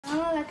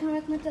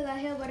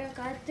warahmatullahi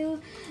wabarakatuh,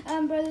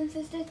 brothers and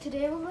sisters.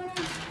 Today I'm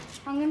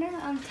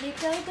gonna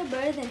take out the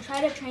birds and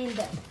try to train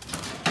them.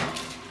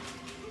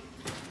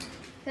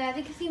 So as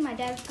you can see, my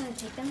dad's gonna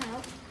take them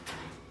out.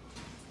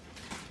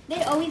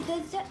 They always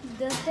does that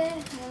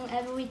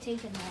whenever we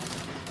take them out.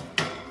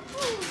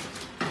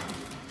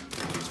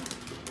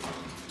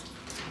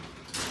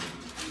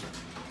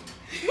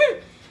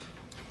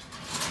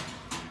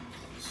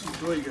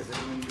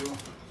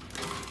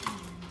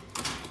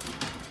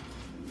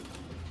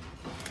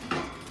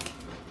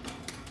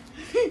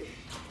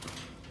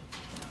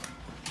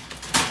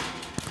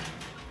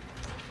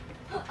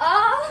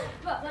 Oh,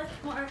 but much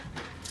more.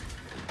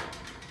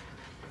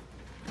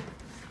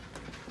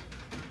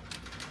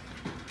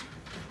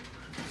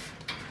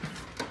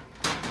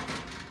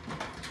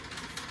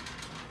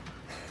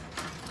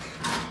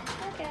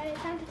 Okay,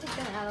 time to take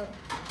them out.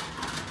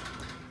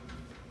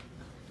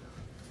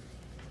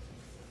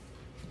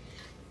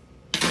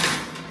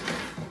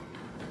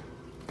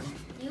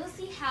 You'll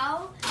see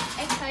how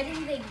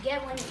excited they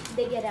get when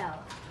they get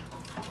out.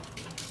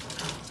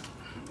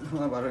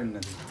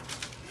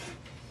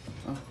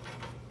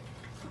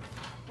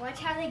 Watch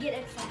how they get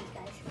excited,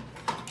 guys.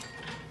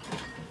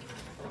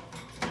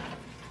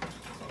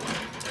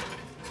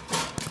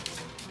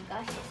 Oh my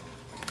gosh.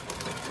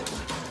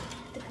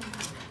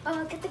 Oh,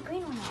 look at the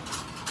green one out.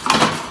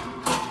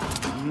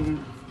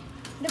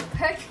 The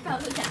perch fell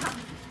down.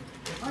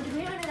 Oh, the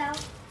green one is out.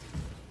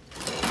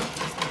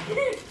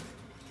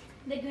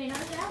 The green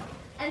one is out.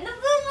 And the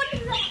blue one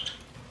is out.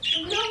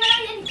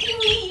 Blueberry and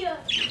kiwi.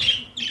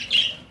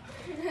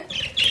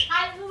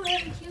 Hi,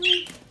 blueberry and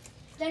kiwi.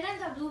 Then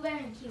there's a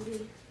blueberry and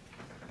kiwi.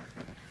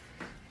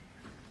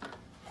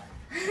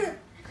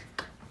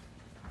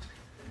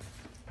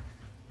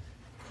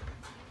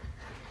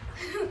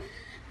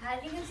 As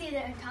you can see,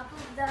 they're on top of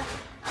the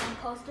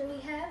poster we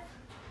have.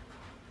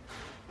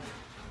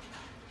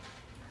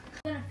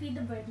 I'm gonna feed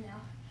the bird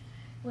now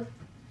with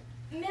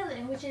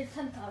millet, which is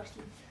sunflower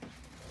seeds.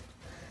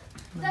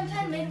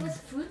 Sometimes made with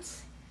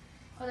fruits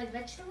or like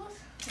vegetables,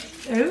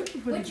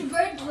 which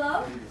birds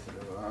love.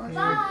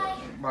 Bye.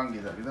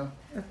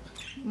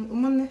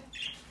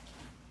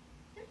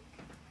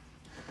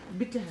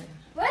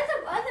 Where's the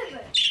other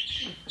bird?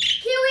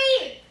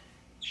 Kiwi.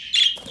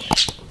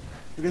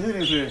 이게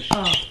소리 소리.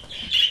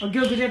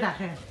 겨울에 다 이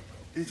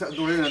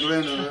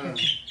노래나.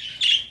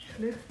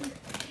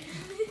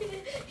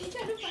 He's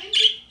trying to find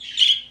it.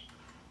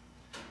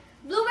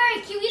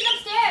 Blueberry, kiwi's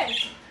upstairs.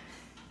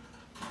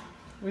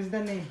 What's the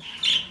name?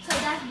 So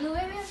that's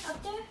blueberry up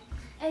there,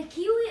 and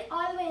kiwi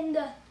all the way in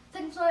the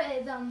second floor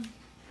is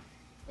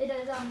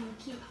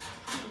kiwi.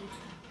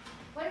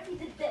 What if we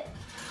did this?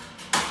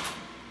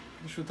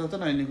 Should have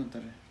done anything with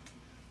that.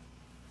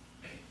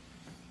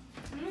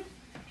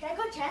 Should I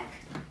go check?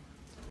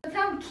 I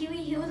found Kiwi.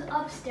 He was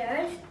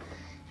upstairs,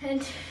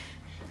 and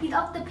he's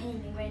up the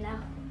painting right now.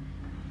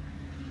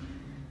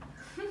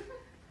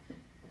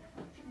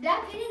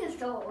 That painting is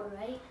so old,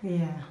 right?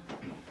 Yeah.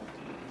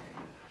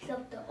 It's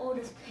like the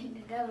oldest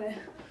painting ever.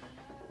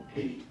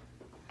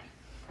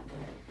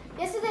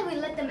 Yesterday we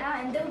let them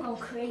out and they were going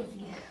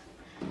crazy.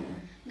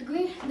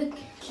 The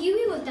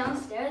kiwi was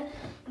downstairs,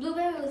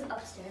 blueberry was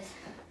upstairs.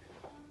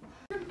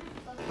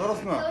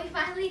 So we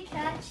finally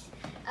catch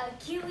a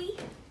kiwi.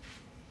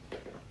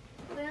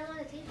 Put him on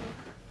the table.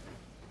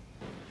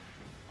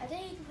 I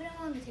think you can put him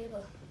on the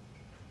table.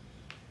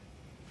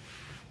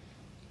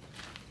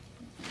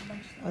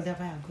 어디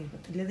봐야 안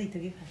보이고 들려도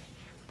이쪽에 봐.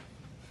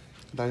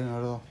 나이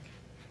나도.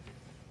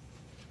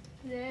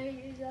 There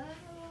you go.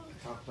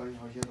 빨리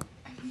하셔도.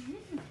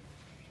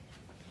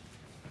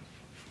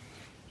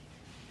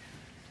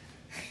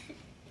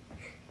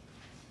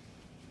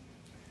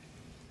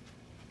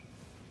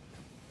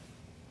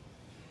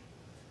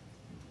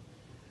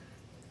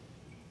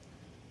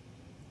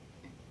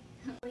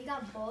 We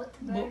got both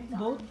birds.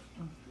 Both?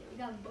 We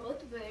got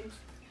both birds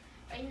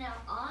right now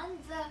on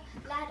the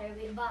ladder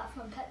we bought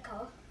from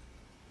Petco.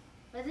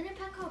 Wasn't it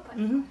Petco?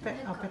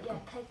 Petco. Yeah,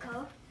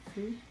 Petco.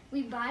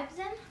 We bribed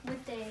them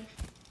with a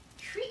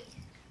treat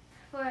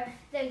for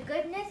the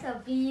goodness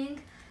of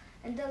being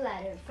in the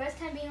ladder. First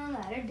time being on the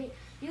ladder, they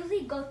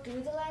usually go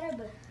through the ladder,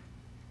 but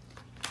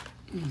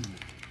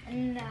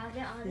and now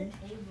they're on the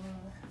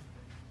table.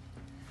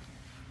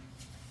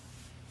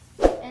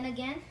 And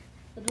again,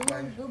 the blue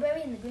one's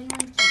blueberry and the green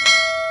one's kiwi.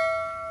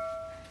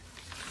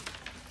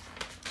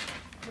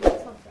 The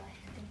rest will dry,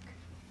 I think.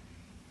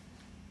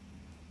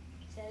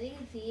 So as you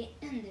can see,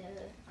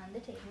 on the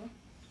table,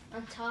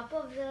 on top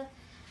of the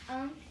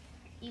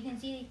you can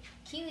see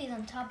kiwis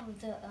on top of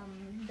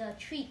the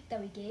treat that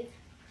we gave.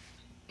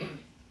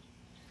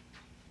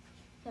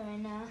 So right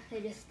now they're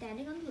just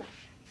standing on the ladder.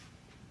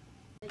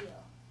 Video.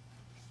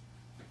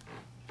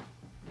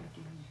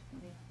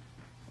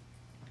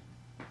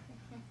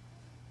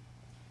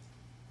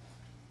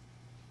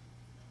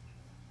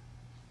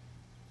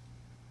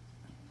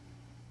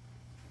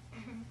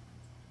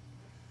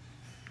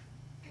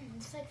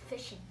 It's like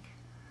fishing.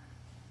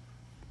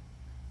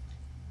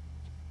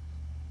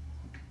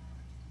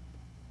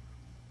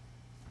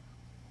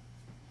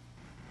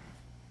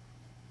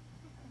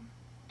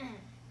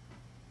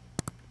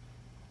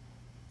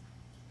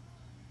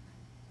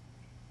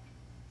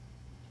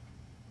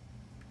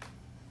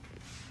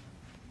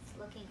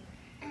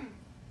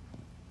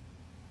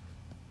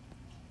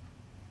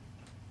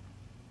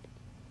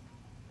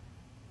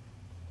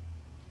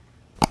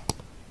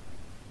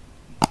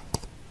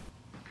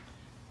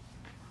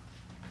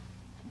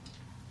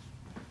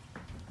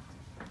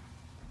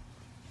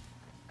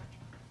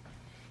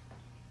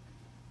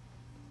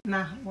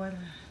 Nah, what?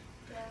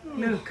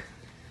 Yeah. Look.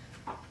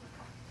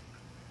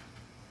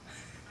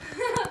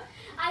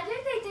 I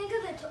think they think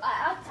of the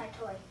outside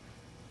toy.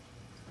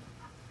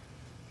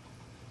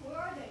 Where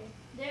are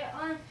they? They're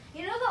on.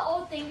 You know the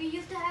old thing we used